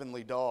get a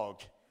heavenly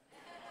dog.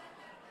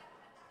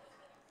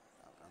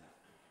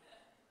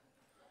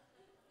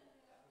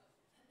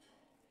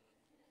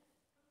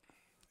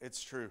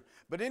 It's true.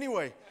 But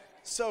anyway,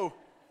 so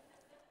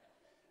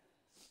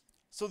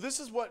this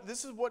is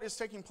what is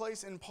taking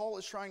place, and Paul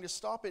is trying to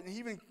stop it. And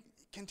even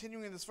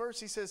continuing in this verse,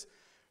 he says,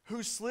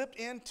 who slipped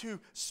in to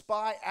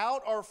spy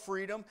out our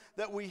freedom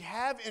that we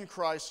have in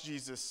Christ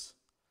Jesus,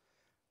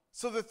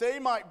 so that they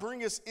might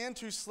bring us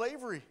into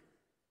slavery.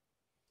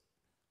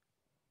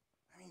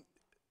 I mean,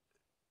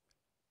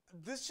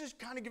 this just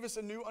kind of gives us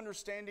a new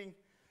understanding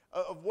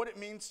of what it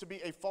means to be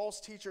a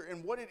false teacher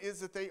and what it is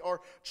that they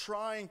are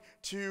trying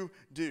to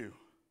do.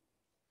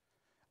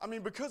 I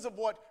mean, because of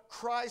what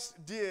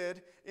Christ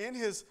did in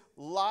his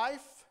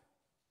life,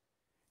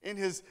 in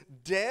his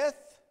death,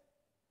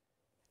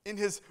 in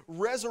his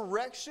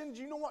resurrection,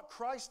 do you know what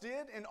Christ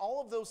did in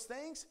all of those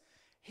things?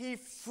 He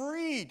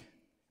freed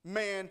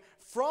man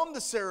from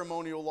the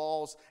ceremonial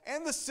laws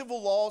and the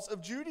civil laws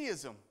of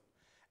Judaism.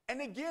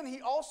 And again,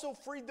 he also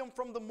freed them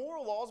from the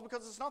moral laws,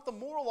 because it's not the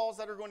moral laws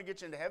that are going to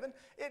get you into heaven.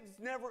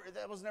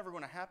 That was never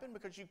going to happen,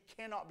 because you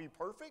cannot be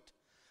perfect.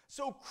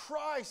 So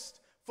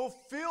Christ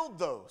fulfilled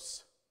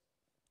those.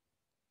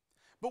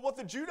 But what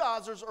the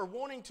Judaizers are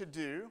wanting to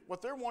do,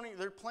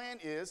 their plan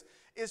is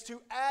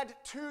to add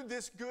to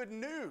this good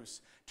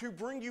news, to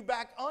bring you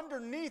back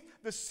underneath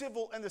the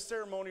civil and the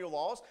ceremonial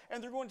laws.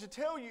 And they're going to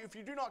tell you, if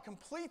you do not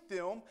complete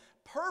them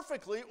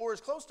perfectly, or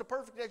as close to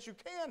perfect as you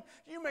can,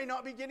 you may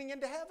not be getting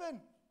into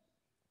heaven.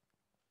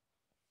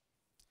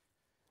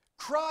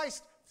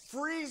 Christ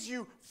frees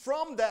you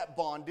from that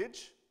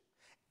bondage.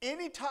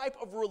 Any type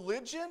of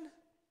religion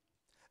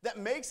that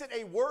makes it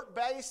a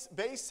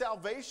work-based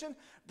salvation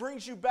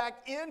brings you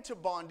back into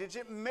bondage.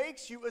 It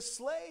makes you a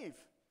slave.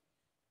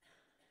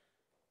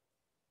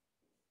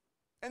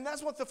 And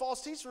that's what the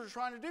false teachers are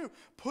trying to do.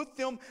 Put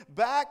them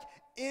back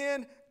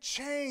in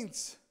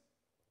chains.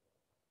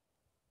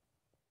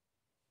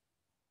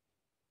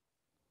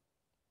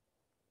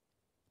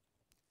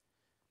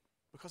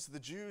 Because the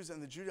Jews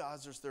and the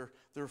Judaizers,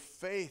 their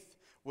faith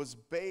was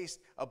based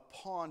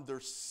upon their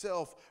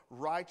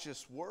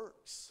self-righteous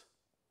works.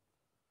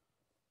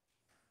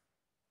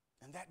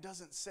 And that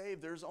doesn't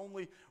save. There's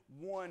only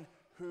one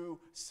who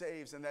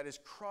saves, and that is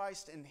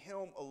Christ and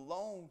him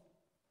alone.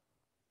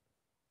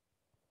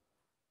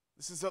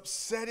 This is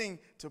upsetting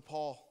to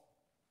Paul.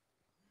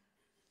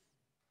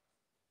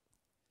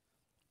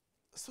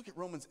 Let's look at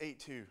Romans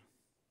 8:2.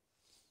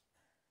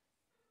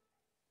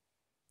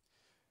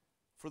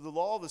 For the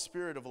law of the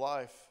Spirit of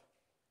life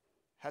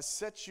has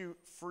set you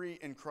free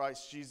in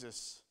Christ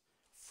Jesus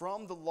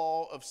from the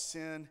law of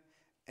sin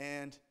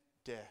and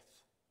death.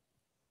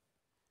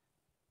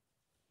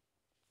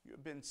 You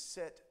have been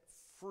set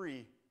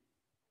free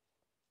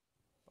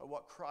by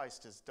what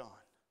Christ has done.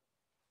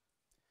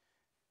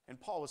 And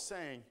Paul was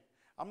saying,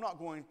 I'm not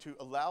going to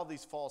allow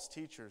these false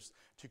teachers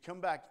to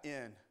come back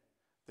in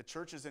the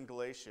churches in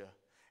Galatia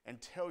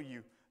and tell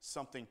you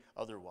something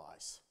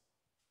otherwise.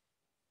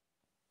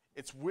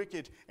 It's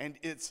wicked and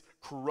it's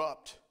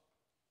corrupt.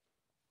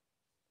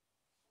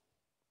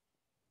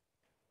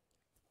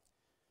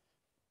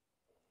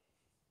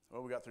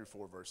 Well, we got through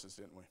 4 verses,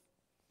 didn't we?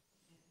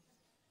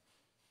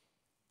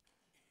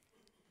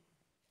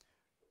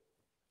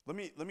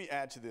 Let me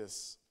add to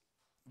this,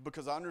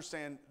 because I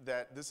understand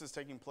that this is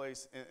taking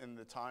place in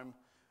the time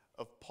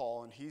of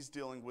Paul, and he's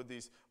dealing with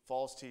these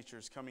false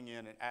teachers coming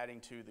in and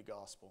adding to the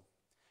gospel.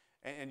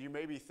 And you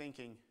may be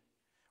thinking,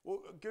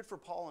 well, good for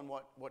Paul and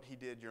what he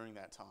did during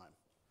that time.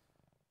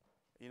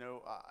 You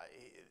know,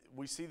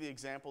 we see the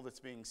example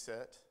that's being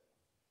set.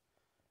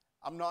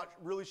 I'm not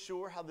really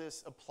sure how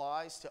this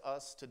applies to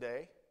us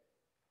today.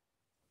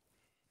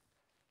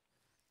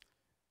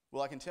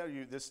 Well, I can tell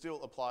you this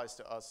still applies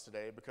to us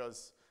today,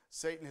 because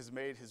Satan has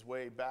made his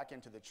way back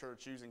into the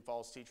church using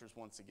false teachers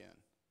once again.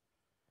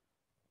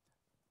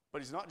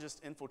 But he's not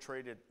just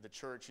infiltrated the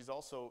church, he's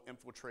also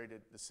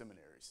infiltrated the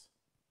seminaries.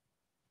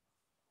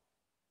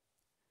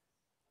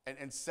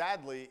 And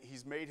sadly,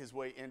 he's made his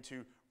way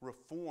into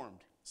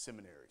Reformed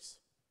seminaries.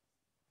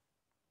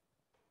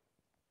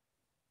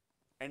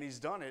 And he's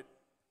done it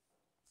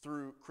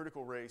through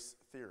critical race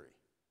theory.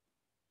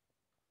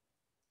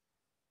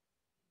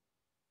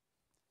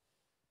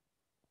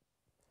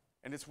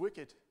 And it's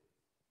wicked.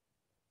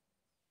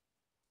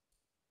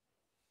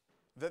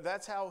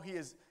 That's how he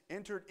has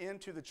entered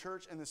into the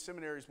church and the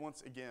seminaries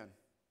once again.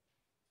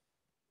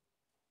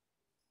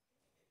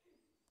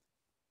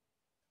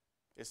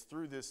 It's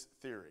through this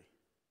theory.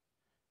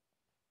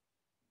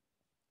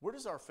 Where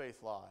does our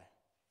faith lie?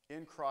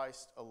 In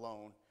Christ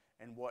alone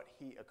and what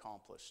he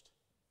accomplished.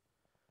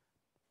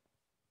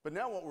 But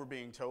now what we're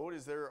being told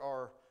is there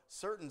are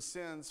certain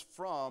sins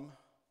from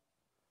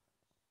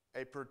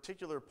a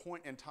particular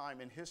point in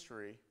time in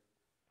history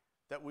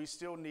that we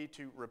still need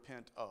to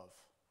repent of.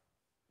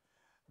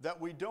 That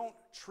we don't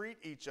treat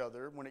each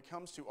other when it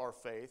comes to our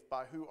faith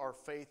by who our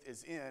faith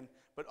is in,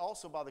 but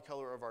also by the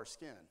color of our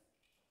skin.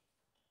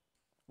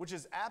 Which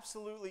is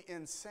absolutely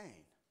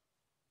insane.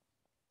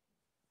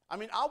 I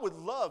mean, I would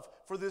love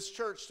for this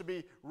church to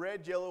be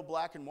red, yellow,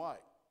 black, and white.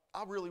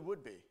 I really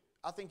would be.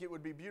 I think it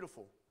would be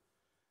beautiful.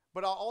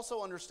 But I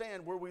also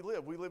understand where we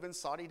live. We live in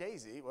Saudi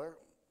Daisy, where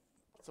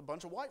it's a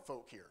bunch of white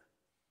folk here.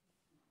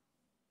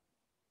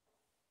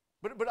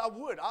 But I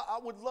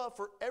would love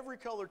for every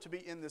color to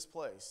be in this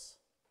place.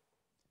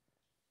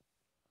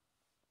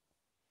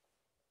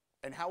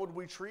 And how would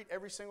we treat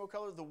every single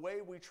color? The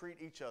way we treat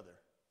each other.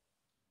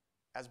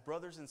 As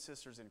brothers and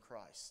sisters in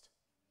Christ.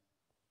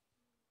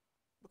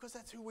 Because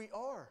that's who we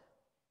are.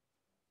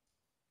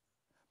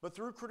 But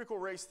through critical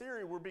race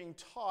theory, we're being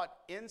taught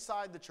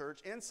inside the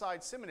church,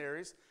 inside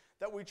seminaries,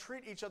 that we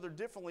treat each other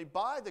differently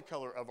by the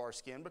color of our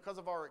skin because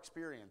of our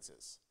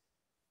experiences.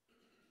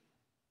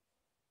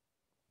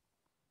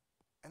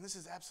 And this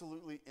is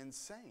absolutely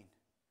insane.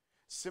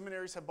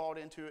 Seminaries have bought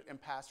into it and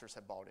pastors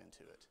have bought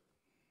into it.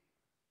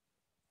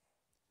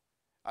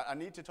 I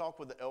need to talk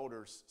with the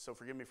elders, so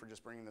forgive me for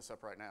just bringing this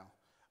up right now.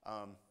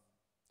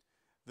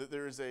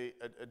 There is a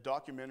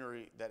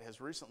documentary that has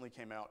recently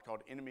came out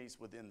called Enemies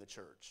Within the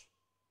Church.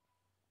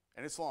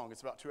 And it's long.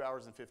 It's about 2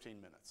 hours and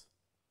 15 minutes.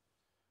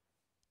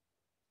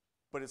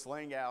 But it's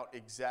laying out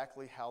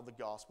exactly how the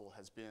gospel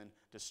has been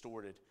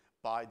distorted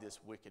by this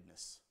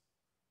wickedness.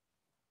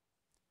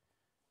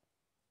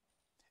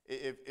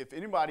 If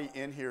anybody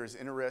in here is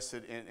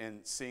interested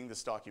in seeing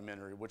this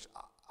documentary, which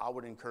I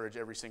would encourage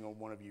every single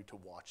one of you to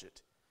watch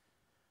it,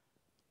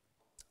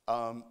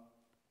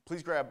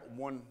 please grab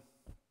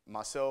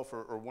myself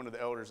or one of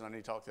the elders, and I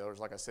need to talk to the elders,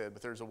 like I said,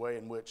 but there's a way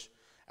in which,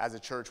 as a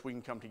church, we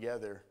can come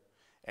together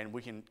and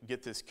we can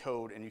get this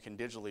code and you can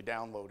digitally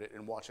download it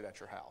and watch it at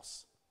your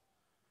house.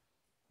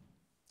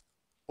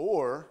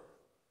 Or,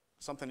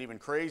 something even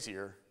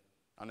crazier,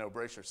 I know,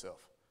 brace yourself.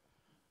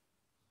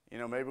 You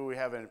know, maybe we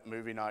have a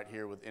movie night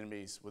here with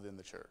Enemies Within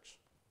the Church.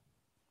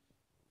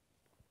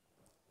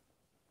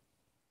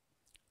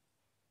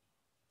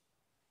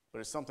 But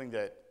it's something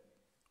that,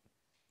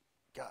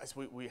 guys,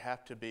 we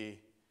have to be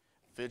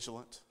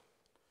vigilant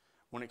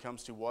when it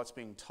comes to what's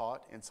being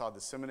taught inside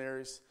the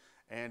seminaries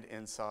and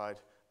inside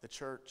the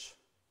church.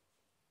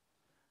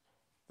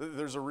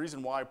 There's a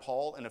reason why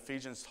Paul in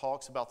Ephesians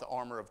talks about the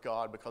armor of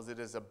God, because it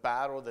is a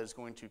battle that is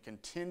going to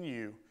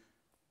continue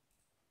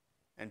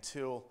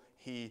until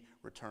he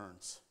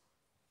returns.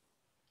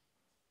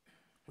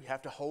 We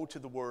have to hold to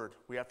the word.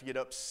 We have to get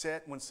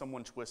upset when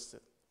someone twists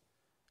it.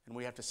 And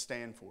we have to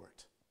stand for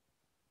it.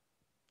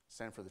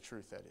 Stand for the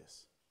truth, that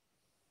is.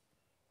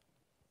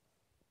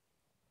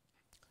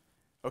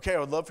 Okay, I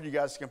would love for you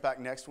guys to come back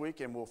next week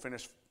and we'll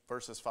finish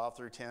verses 5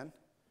 through 10.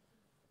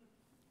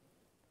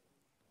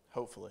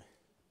 Hopefully.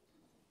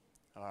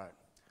 All right,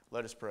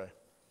 let us pray.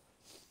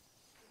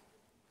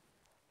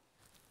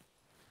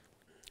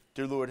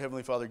 Dear Lord,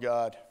 Heavenly Father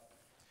God,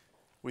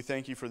 we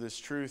thank you for this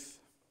truth.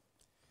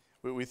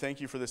 We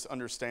thank you for this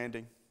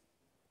understanding.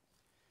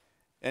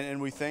 And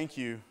we thank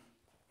you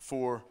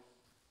for,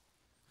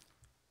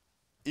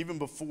 even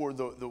before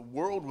the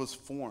world was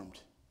formed,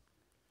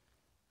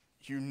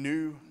 you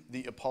knew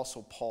the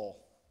Apostle Paul.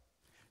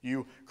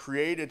 You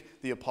created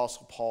the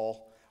Apostle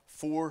Paul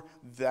for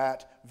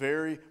that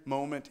very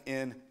moment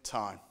in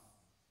time.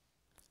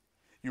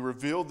 You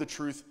revealed the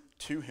truth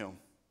to him,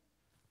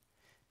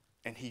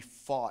 and he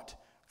fought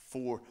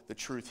for the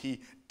truth.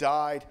 He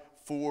died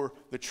for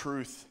the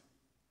truth.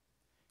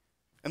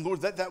 And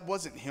Lord, that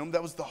wasn't him.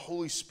 That was the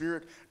Holy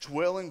Spirit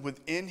dwelling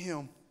within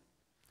him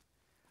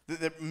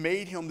that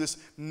made him this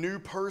new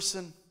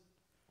person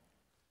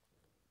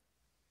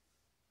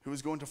who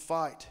was going to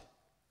fight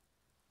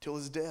till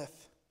his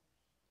death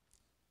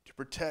to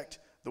protect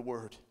the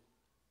word.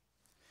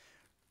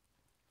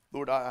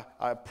 Lord,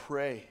 I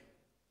pray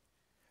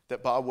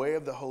that by way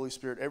of the Holy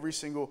Spirit, every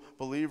single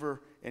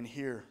believer in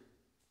here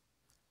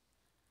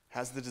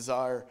has the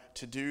desire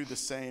to do the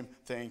same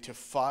thing, to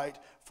fight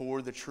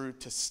for the truth,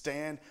 to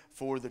stand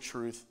for the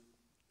truth,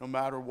 no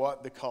matter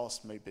what the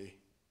cost may be.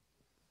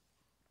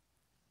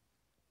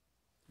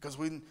 Because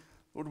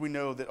Lord, we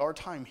know that our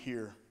time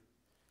here,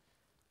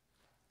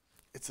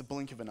 it's a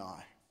blink of an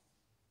eye.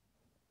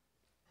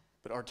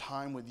 But our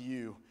time with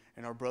you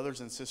and our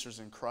brothers and sisters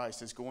in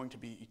Christ is going to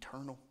be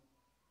eternal.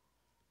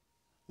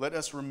 Let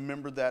us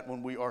remember that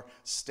when we are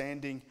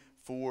standing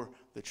for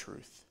the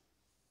truth.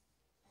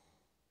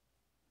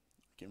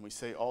 Again, we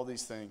say all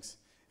these things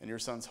in your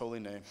Son's holy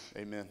name.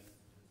 Amen.